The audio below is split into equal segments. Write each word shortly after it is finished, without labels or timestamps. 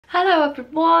Hello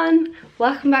everyone,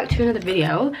 welcome back to another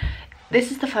video.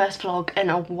 This is the first vlog in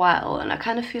a while and I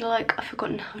kind of feel like I've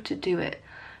forgotten how to do it,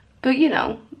 but you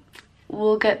know,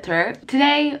 we'll get through it.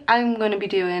 Today I'm going to be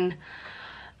doing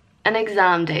an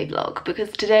exam day vlog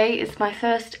because today is my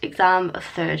first exam of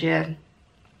third year.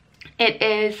 It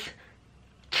is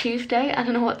Tuesday. I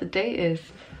don't know what the date is.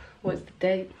 What's the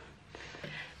date?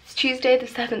 It's Tuesday the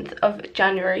 7th of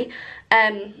January.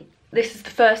 This is the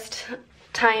first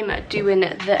time doing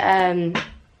the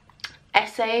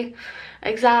essay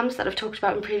exams that I've talked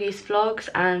about in previous vlogs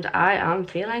and I am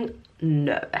feeling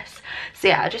nervous. So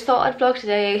yeah, I just thought I'd vlog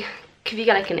today, give you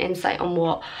like an insight on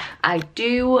what I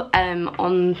do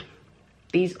on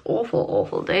these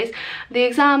awful days. The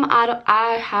exam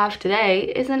I have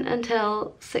today isn't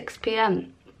until 6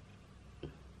 p.m.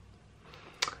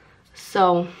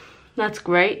 so that's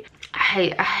great. I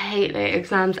hate late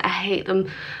exams. I hate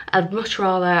them. I'd much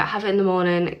rather have it in the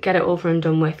morning, get it over and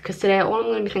done with, because today all I'm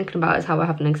going to be thinking about is how I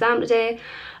have an exam today,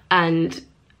 and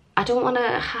I don't want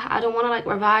to like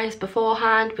revise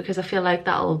beforehand because I feel like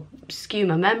that'll skew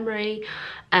my memory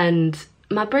and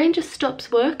my brain just stops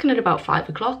working at about 5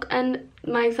 o'clock and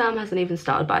my exam hasn't even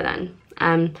started by then.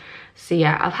 So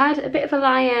yeah, I've had a bit of a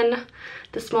lie-in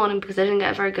this morning because I didn't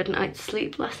get a very good night's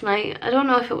sleep last night. I don't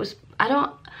know if it was,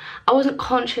 I wasn't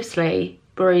consciously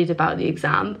worried about the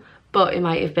exam, but it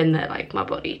might have been that like my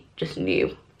body just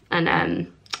knew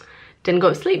and didn't go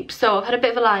to sleep. So I've had a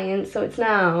bit of a lie-in. So it's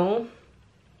now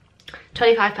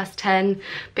 10:25,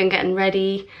 been getting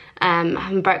ready,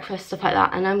 having breakfast, stuff like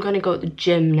that, and I'm going to go to the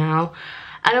gym now.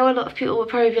 I know a lot of people will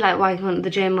probably be like, why are you going to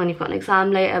the gym when you've got an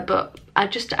exam later, but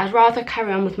I'd rather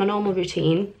carry on with my normal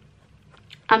routine.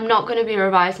 I'm not going to be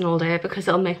revising all day because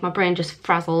it'll make my brain just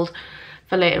frazzled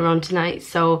for later on tonight.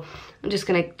 So I'm just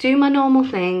going to do my normal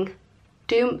thing,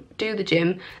 do the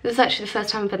gym. This is actually the first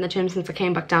time I've been in the gym since I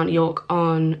came back down to York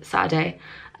on Saturday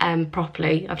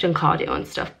properly. I've done cardio and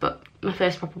stuff, but my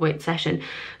first proper weight session.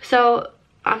 So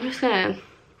I'm just going to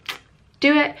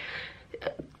do it.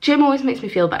 Gym always makes me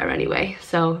feel better anyway.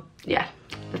 So yeah,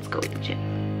 let's go to the gym.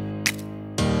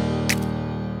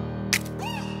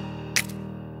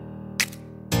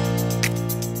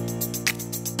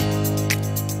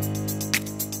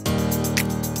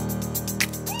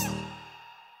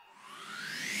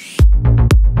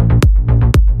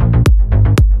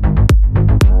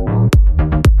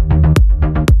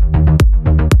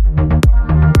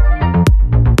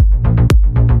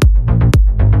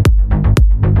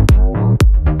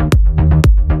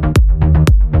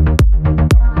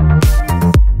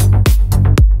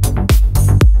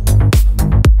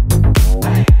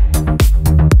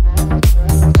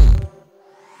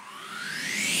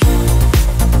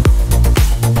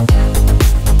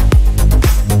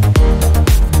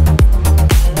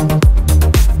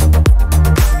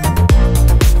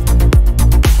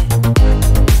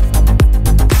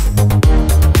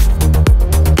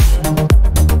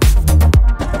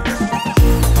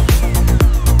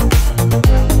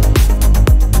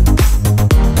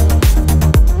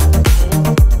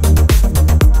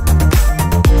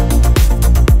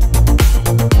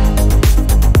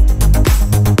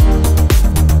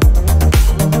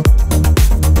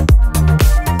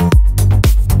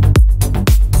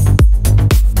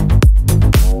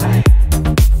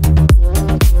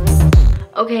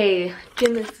 Okay,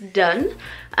 gym is done.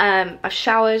 I've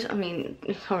showered. I mean,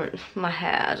 my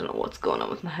hair, I don't know what's going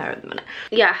on with my hair at the minute.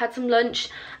 Yeah, I had some lunch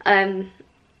and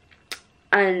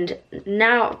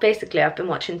now basically I've been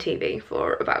watching TV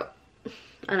for about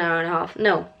an hour and a half.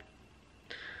 No,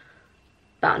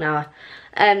 about an hour.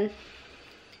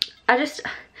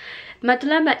 My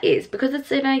dilemma is, because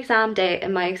it's an exam day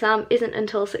and my exam isn't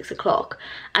until 6 o'clock,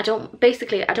 I don't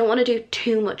want to do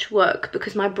too much work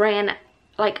because my brain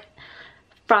like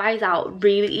fries out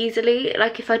really easily.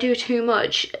 Like if I do too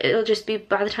much, it'll just be,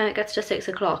 by the time it gets to 6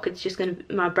 o'clock, it's just gonna,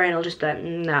 my brain will just be like,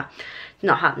 nah,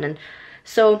 not happening.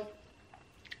 So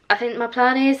I think my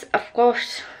plan is,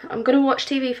 I'm gonna watch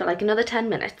TV for like another 10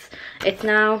 minutes. It's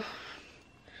now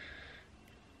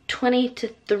 20 to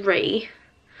 3.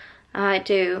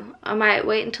 I might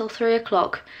wait until 3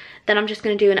 o'clock, then I'm just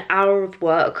gonna do an hour of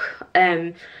work.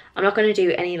 I'm not gonna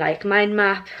do any like mind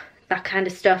map, that kind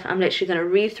of stuff. I'm literally going to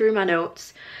read through my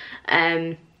notes,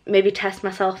 maybe test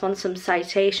myself on some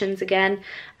citations again.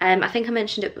 I think I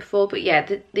mentioned it before, but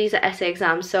yeah, these are essay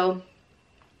exams, so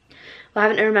we're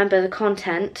having to remember the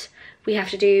content. We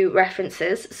have to do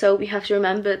references, so we have to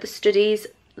remember the studies,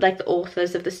 like the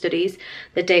authors of the studies,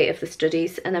 the date of the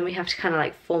studies, and then we have to kind of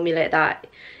like formulate that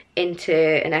into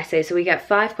an essay. So we get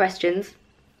 5 questions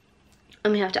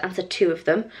and we have to answer 2 of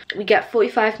them. We get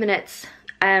 45 minutes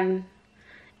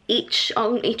each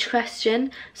on each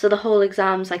question, so the whole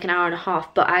exam's like an hour and a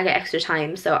half, but I get extra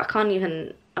time, so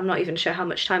I'm not even sure how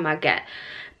much time I get,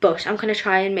 but I'm gonna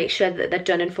try and make sure that they're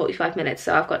done in 45 minutes,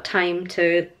 so I've got time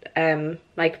to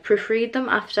like proofread them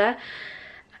after.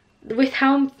 With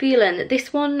how I'm feeling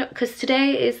this one, because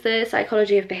today is the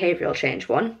psychology of behavioural change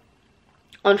one.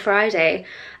 On Friday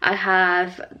I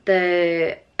have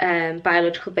the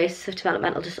biological basis of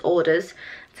developmental disorders.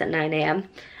 It's at 9 AM,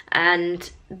 and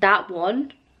that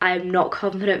one I'm not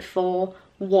confident for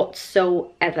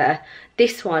whatsoever.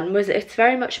 This one it's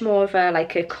very much more of a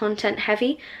like a content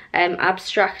heavy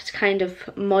abstract kind of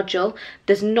module.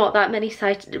 There's not that many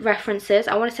cited references.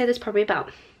 I want to say there's probably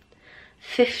about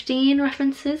 15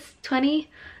 references, 20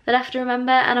 that I have to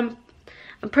remember, and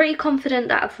I'm pretty confident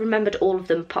that I've remembered all of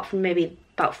them apart from maybe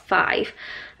about 5.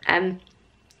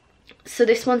 So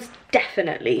this one's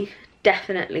definitely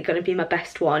going to be my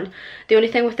best one. The only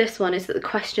thing with this one is that the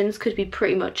questions could be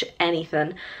pretty much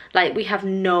anything. Like, we have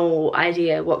no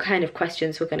idea what kind of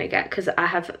questions we're going to get, because I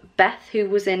have Beth, who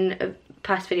was in a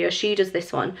past video, she does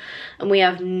this one, and we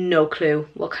have no clue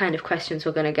what kind of questions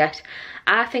we're going to get.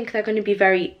 I think they're going to be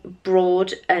very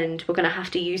broad, and we're going to have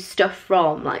to use stuff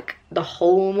from like the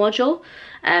whole module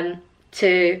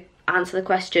to answer the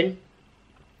question,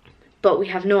 but we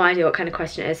have no idea what kind of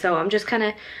question it is. So I'm just kind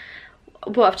of,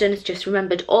 what I've done is just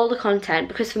remembered all the content,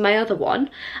 because for my other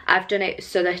one I've done it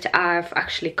so that I've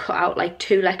actually cut out like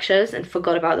 2 lectures and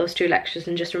forgot about those 2 lectures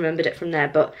and just remembered it from there.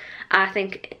 But I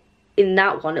think in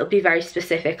that one it'll be very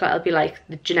specific, like it'll be like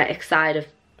the genetic side of,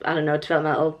 I don't know,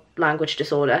 developmental language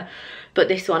disorder. But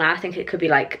this one I think it could be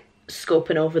like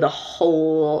scoping over the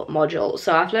whole module.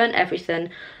 So I've learned everything,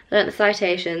 learned the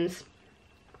citations,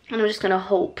 and I'm just going to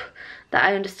hope that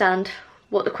I understand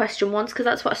what the question wants, because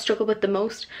that's what I struggle with the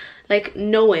most, like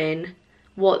knowing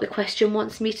what the question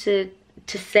wants me to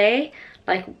say,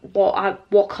 like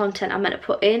what content I'm meant to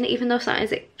put in. Even though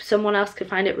sometimes someone else could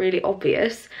find it really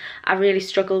obvious, I really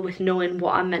struggle with knowing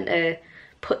what I'm meant to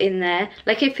put in there.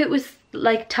 Like if it was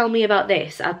like, tell me about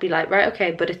this, I'd be like, right,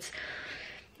 okay, but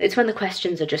it's when the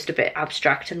questions are just a bit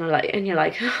abstract and you're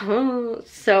like, oh.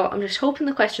 So I'm just hoping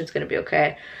the question's going to be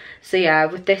okay. So yeah,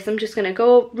 with this I'm just going to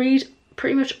go read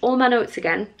pretty much all my notes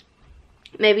again,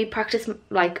 maybe practice,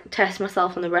 like test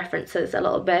myself on the references a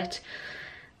little bit,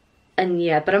 and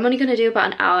yeah, but I'm only going to do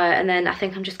about an hour, and then I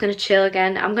think I'm just going to chill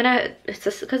again. I'm gonna, it's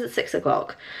just because it's 6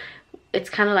 o'clock,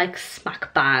 it's kind of like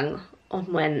smack bang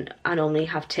on when I normally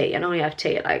have tea. I normally have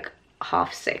tea at like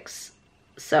 6:30,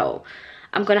 so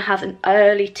I'm gonna have an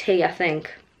early tea, I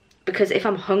think, because if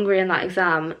I'm hungry in that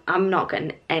exam I'm not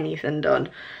getting anything done,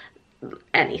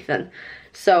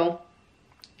 so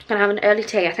I'm gonna have an early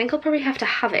tea. I think I'll probably have to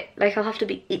have it, like I'll have to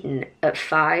be eaten at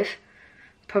 5,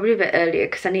 probably a bit earlier,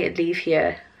 because I need to leave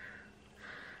here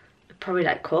probably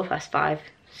like 5:15.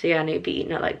 So yeah, I need to be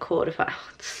eating at like 5:15. Oh,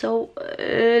 it's so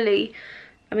early.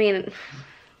 I mean,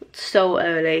 it's so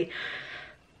early.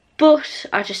 But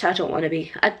I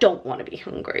don't want to be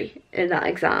hungry in that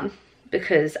exam,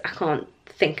 because I can't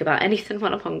think about anything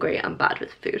when I'm hungry. I'm bad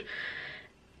with food.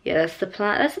 Yeah, that's the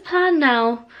plan. That's the plan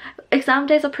now. Exam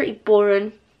days are pretty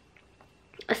boring,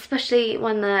 especially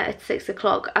when they're at 6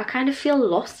 o'clock. I kind of feel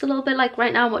lost a little bit. Like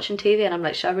right now I'm watching TV and I'm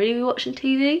like, should I really be watching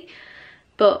TV?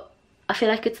 But I feel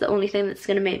like it's the only thing that's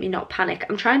going to make me not panic.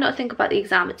 I'm trying not to think about the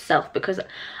exam itself, because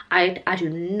I do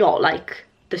not like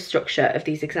the structure of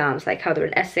these exams, like how they're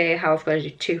an essay, how I've got to do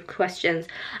 2 questions.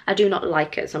 I do not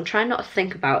like it, so I'm trying not to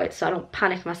think about it so I don't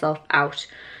panic myself out.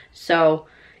 So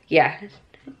yeah,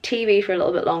 TV for a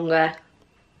little bit longer,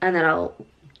 and then I'll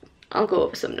go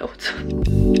over some notes.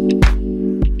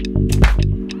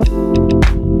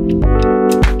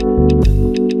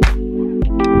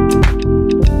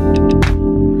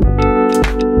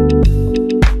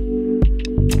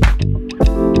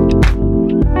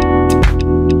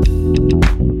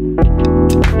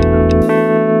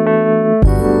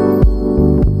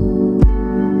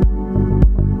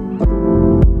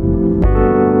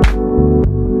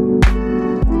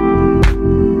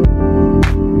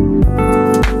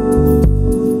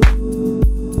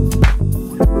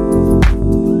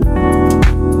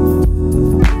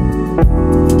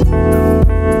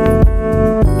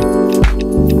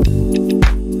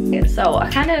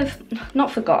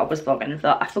 Not forgot I was vlogging,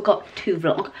 but I forgot to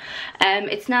vlog.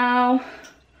 It's now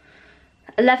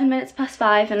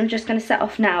 11:05, and I'm just going to set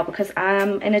off now because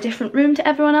I'm in a different room to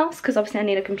everyone else, because obviously I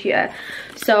need a computer.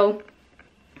 So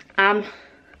I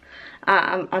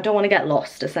don't want to get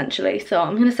lost, essentially, so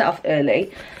I'm going to set off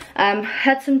early.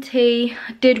 Had some tea,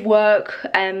 did work,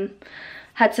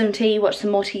 had some tea, watched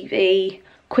some more TV,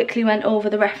 quickly went over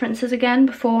the references again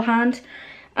beforehand,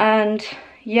 and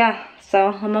yeah, So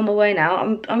I'm on my way now.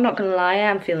 I'm not gonna lie,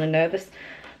 I'm feeling nervous,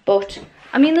 but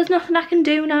I mean, there's nothing I can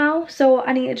do now, so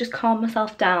I need to just calm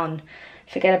myself down,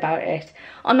 forget about it.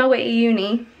 On my way to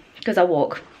uni, because I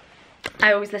walk,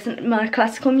 I always listen to my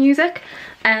classical music,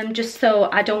 just so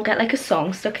I don't get like a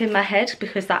song stuck in my head,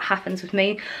 because that happens with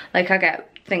me. Like, I get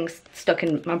things stuck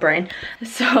in my brain,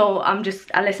 so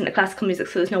I listen to classical music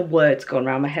so there's no words going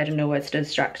around my head and no words to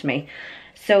distract me.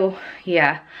 So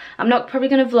yeah, I'm not probably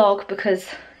gonna vlog because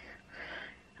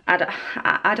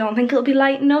I don't think it'll be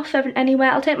light enough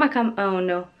anywhere. I'll take my oh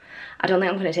no, I don't think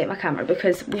I'm gonna take my camera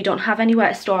because we don't have anywhere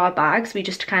to store our bags. We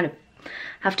just kind of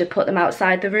have to put them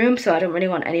outside the room, so I don't really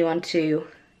want anyone to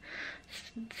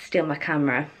steal my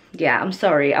camera. Yeah, I'm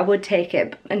sorry, I would take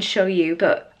it and show you,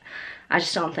 but I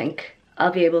just don't think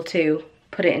I'll be able to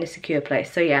put it in a secure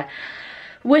place. So yeah,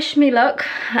 wish me luck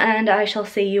and I shall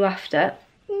see you after.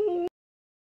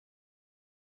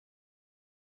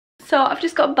 So I've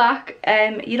just got back.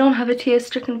 You don't have a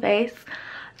tear-stricken face,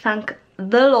 thank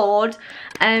the Lord.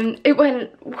 It went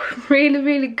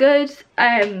really good.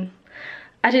 I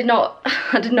did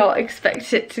not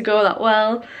expect it to go that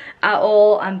well at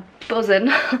all. I'm buzzing.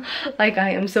 Like,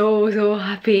 I am so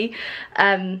happy,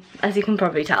 as you can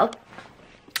probably tell.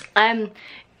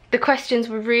 The questions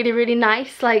were really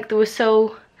nice. Like, they were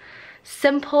so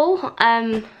simple.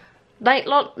 Like,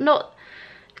 not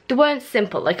they weren't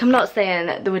simple. Like, I'm not saying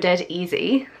that they were dead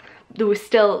easy. They were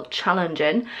still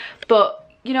challenging,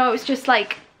 but you know, it was just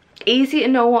like easy to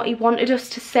know what he wanted us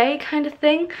to say, kind of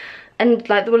thing. And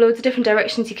like, there were loads of different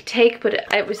directions you could take, but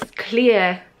it was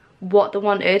clear what they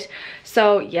wanted.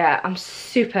 So yeah, I'm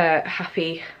super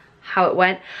happy how it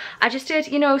went. I just did,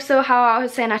 you know, so how I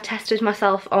was saying I tested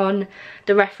myself on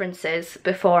the references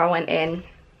before I went in,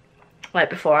 like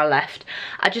before I left.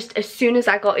 I just, as soon as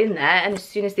I got in there and as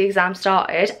soon as the exam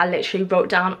started, I literally wrote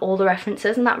down all the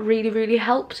references, and that really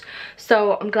helped.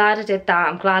 So I'm glad I did that.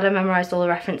 I'm glad I memorised all the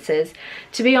references.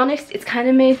 To be honest, it's kind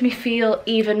of made me feel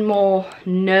even more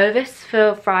nervous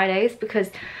for Fridays, because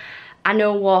I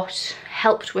know what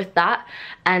helped with that,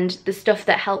 and the stuff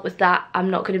that helped with that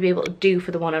I'm not going to be able to do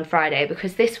for the one on Friday,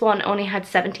 because this one only had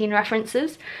 17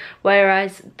 references,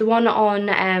 whereas the one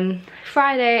on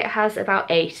Friday has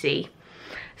about 80.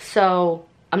 So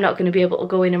I'm not going to be able to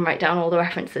go in and write down all the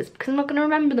references because I'm not going to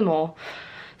remember them all.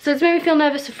 So it's made me feel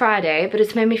nervous for Friday, but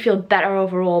it's made me feel better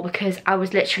overall, because I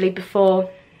was literally, before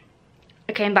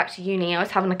I came back to uni, I was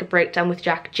having like a breakdown with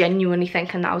Jack, genuinely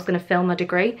thinking that I was going to fail my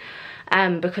degree,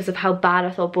 because of how bad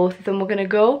I thought both of them were going to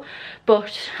go.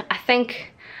 But I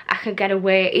think I could get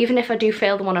away, even if I do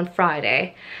fail the one on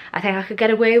Friday, I think I could get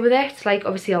away with it. Like,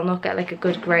 obviously I'll not get like a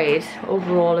good grade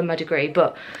overall in my degree,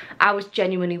 but I was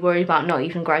genuinely worried about not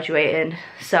even graduating.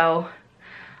 So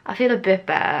I feel a bit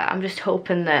better. I'm just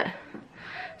hoping that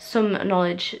some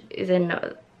knowledge is in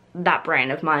that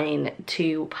brain of mine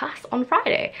to pass on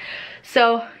Friday.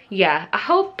 So yeah, I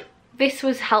hope this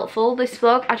was helpful, this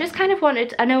vlog. I just kind of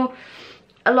wanted, I know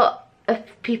a lot of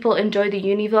people enjoy the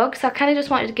uni vlog, so I kind of just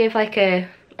wanted to give like a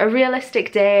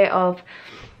realistic day of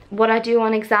what I do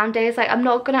on exam days. Like,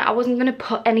 I wasn't gonna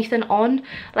put anything on.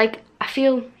 Like, I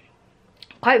feel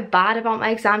quite bad about my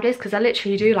exam days because I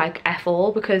literally do like F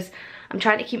all, because I'm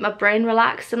trying to keep my brain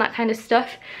relaxed and that kind of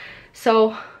stuff.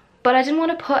 So, but I didn't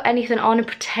want to put anything on and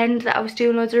pretend that I was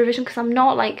doing loads of revision, because I'm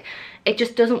not. Like, it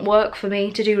just doesn't work for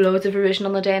me to do loads of revision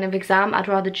on the day of exam. I'd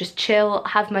rather just chill,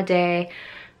 have my day,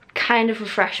 kind of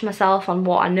refresh myself on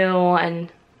what I know.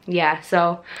 And yeah,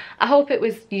 so I hope it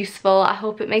was useful. I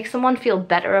hope it makes someone feel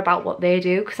better about what they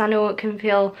do, because I know it can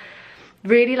feel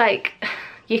really like,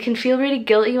 you can feel really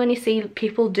guilty when you see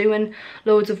people doing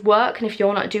loads of work and if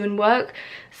you're not doing work.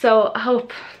 So I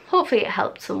hopefully it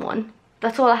helped someone.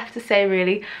 That's all I have to say,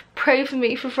 really. Pray for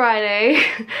me for Friday.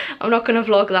 I'm not gonna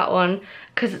vlog that one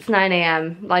because it's 9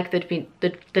 AM. Like, they'd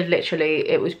literally,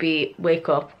 it would be wake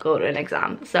up, go to an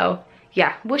exam. So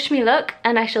yeah, wish me luck,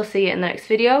 and I shall see you in the next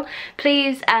video.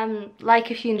 Please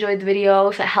like if you enjoyed the video,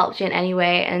 if it helped you in any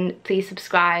way, and please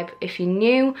subscribe if you're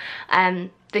new.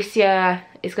 This year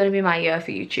is going to be my year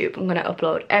for YouTube. I'm going to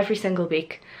upload every single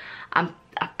week.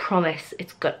 I promise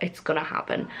it's gonna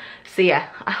happen. So yeah,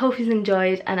 I hope you've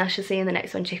enjoyed, and I shall see you in the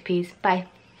next one, chickpeas. Bye.